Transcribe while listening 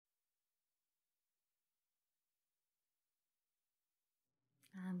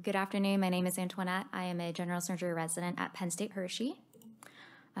Good afternoon. My name is Antoinette. I am a general surgery resident at Penn State Hershey.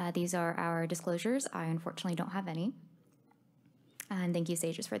 These are our disclosures. I unfortunately don't have any. And thank you,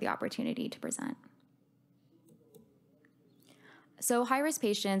 Sages, for the opportunity to present. So high-risk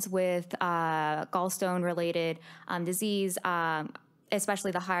patients with gallstone-related disease,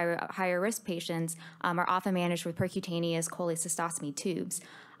 especially the higher risk patients, are often managed with percutaneous cholecystostomy tubes.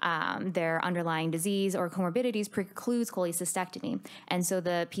 Their underlying disease or comorbidities precludes cholecystectomy, and so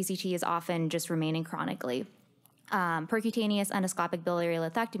the PCT is often just remaining chronically. Percutaneous endoscopic biliary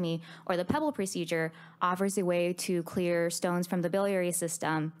lithectomy, or the PEBL procedure, offers a way to clear stones from the biliary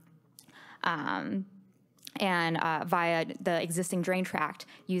system and via the existing drain tract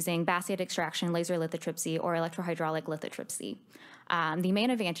using basket extraction, laser lithotripsy, or electrohydraulic lithotripsy. The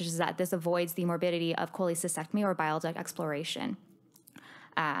main advantage is that this avoids the morbidity of cholecystectomy or bile duct exploration.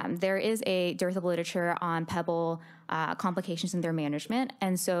 There is a dearth of literature on PEBL complications in their management,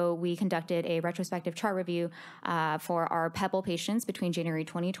 and so we conducted a retrospective chart review for our PEBL patients between January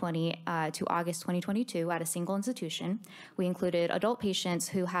 2020 to August 2022 at a single institution. We included adult patients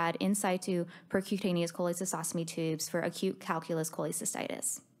who had in situ percutaneous cholecystostomy tubes for acute calculus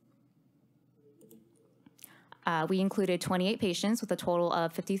cholecystitis. We included 28 patients with a total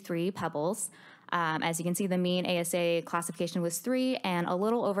of 53 PEBLs. As you can see, the mean ASA classification was 3, and a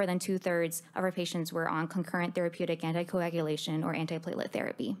little over than 2/3 of our patients were on concurrent therapeutic anticoagulation or antiplatelet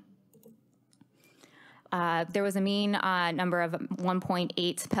therapy. There was a mean number of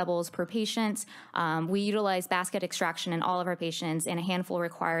 1.8 PEBLs per patient. We utilized basket extraction in all of our patients, and a handful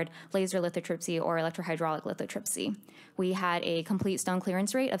required laser lithotripsy or electrohydraulic lithotripsy. We had a complete stone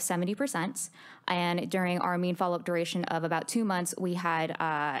clearance rate of 70%, and during our mean follow-up duration of about 2 months, we had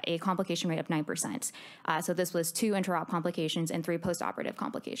a complication rate of 9%. So this was 2 intra-op complications and 3 post-operative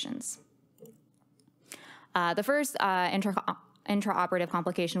complications. The first intraoperative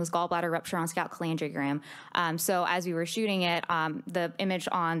complication was gallbladder rupture on scalp cholangiogram. So as we were shooting it, the image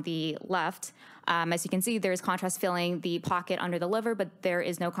on the left, as you can see, there's contrast filling the pocket under the liver, but there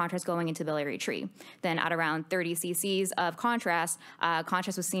is no contrast going into biliary tree. Then at around 30 cc's of contrast,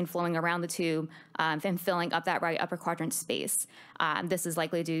 contrast was seen flowing around the tube and filling up that right upper quadrant space. This is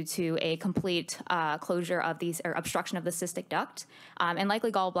likely due to a complete closure of these, or obstruction of the cystic duct, and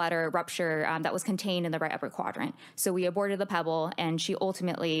likely gallbladder rupture that was contained in the right upper quadrant. So we aborted the PEBL, and she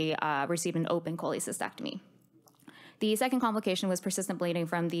ultimately received an open cholecystectomy. The second complication was persistent bleeding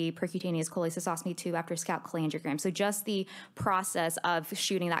from the percutaneous cholecystostomy tube after scalp cholangiogram. So just the process of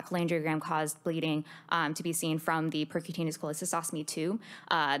shooting that cholangiogram caused bleeding to be seen from the percutaneous cholecystostomy tube.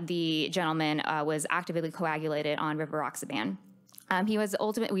 The gentleman was actively coagulated on rivaroxaban.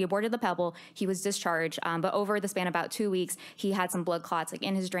 We aborted the PEBL, he was discharged, but over the span of about 2 weeks, he had some blood clots like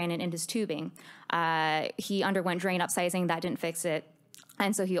in his drain and in his tubing. He underwent drain upsizing, that didn't fix it.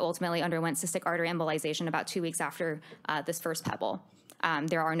 And so he ultimately underwent cystic artery embolization about 2 weeks after this first PEBL.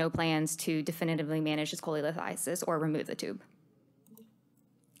 There are no plans to definitively manage his cholelithiasis or remove the tube.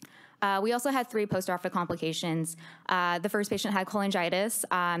 We also had 3 postoperative complications. The first patient had cholangitis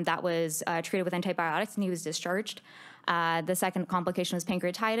that was treated with antibiotics, and he was discharged. The second complication was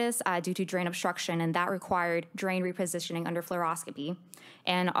pancreatitis due to drain obstruction, and that required drain repositioning under fluoroscopy.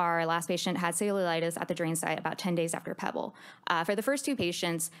 And our last patient had cellulitis at the drain site about 10 days after PEBL. For the first 2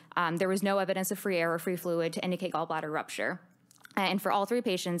 patients, there was no evidence of free air or free fluid to indicate gallbladder rupture. And for all 3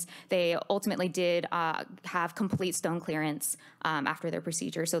 patients, they ultimately did have complete stone clearance after their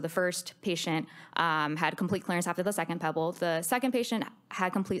procedure. So the first patient had complete clearance after the second PEBL. The second patient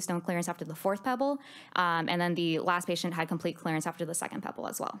had complete stone clearance after the 4th PEBL. And then the last patient had complete clearance after the second PEBL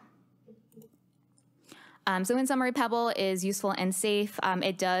as well. So in summary, PEBL is useful and safe.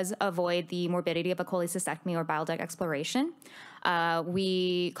 It does avoid the morbidity of a cholecystectomy or bile duct exploration.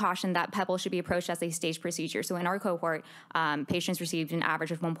 We caution that PEBL should be approached as a staged procedure. So in our cohort, patients received an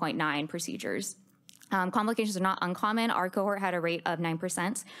average of 1.9 procedures. Complications are not uncommon. Our cohort had a rate of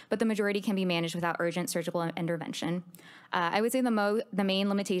 9%, but the majority can be managed without urgent surgical intervention. I would say the main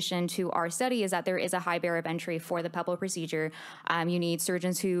limitation to our study is that there is a high barrier of entry for the PEBL procedure. You need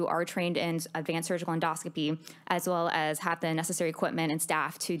surgeons who are trained in advanced surgical endoscopy, as well as have the necessary equipment and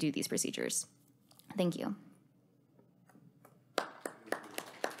staff to do these procedures. Thank you.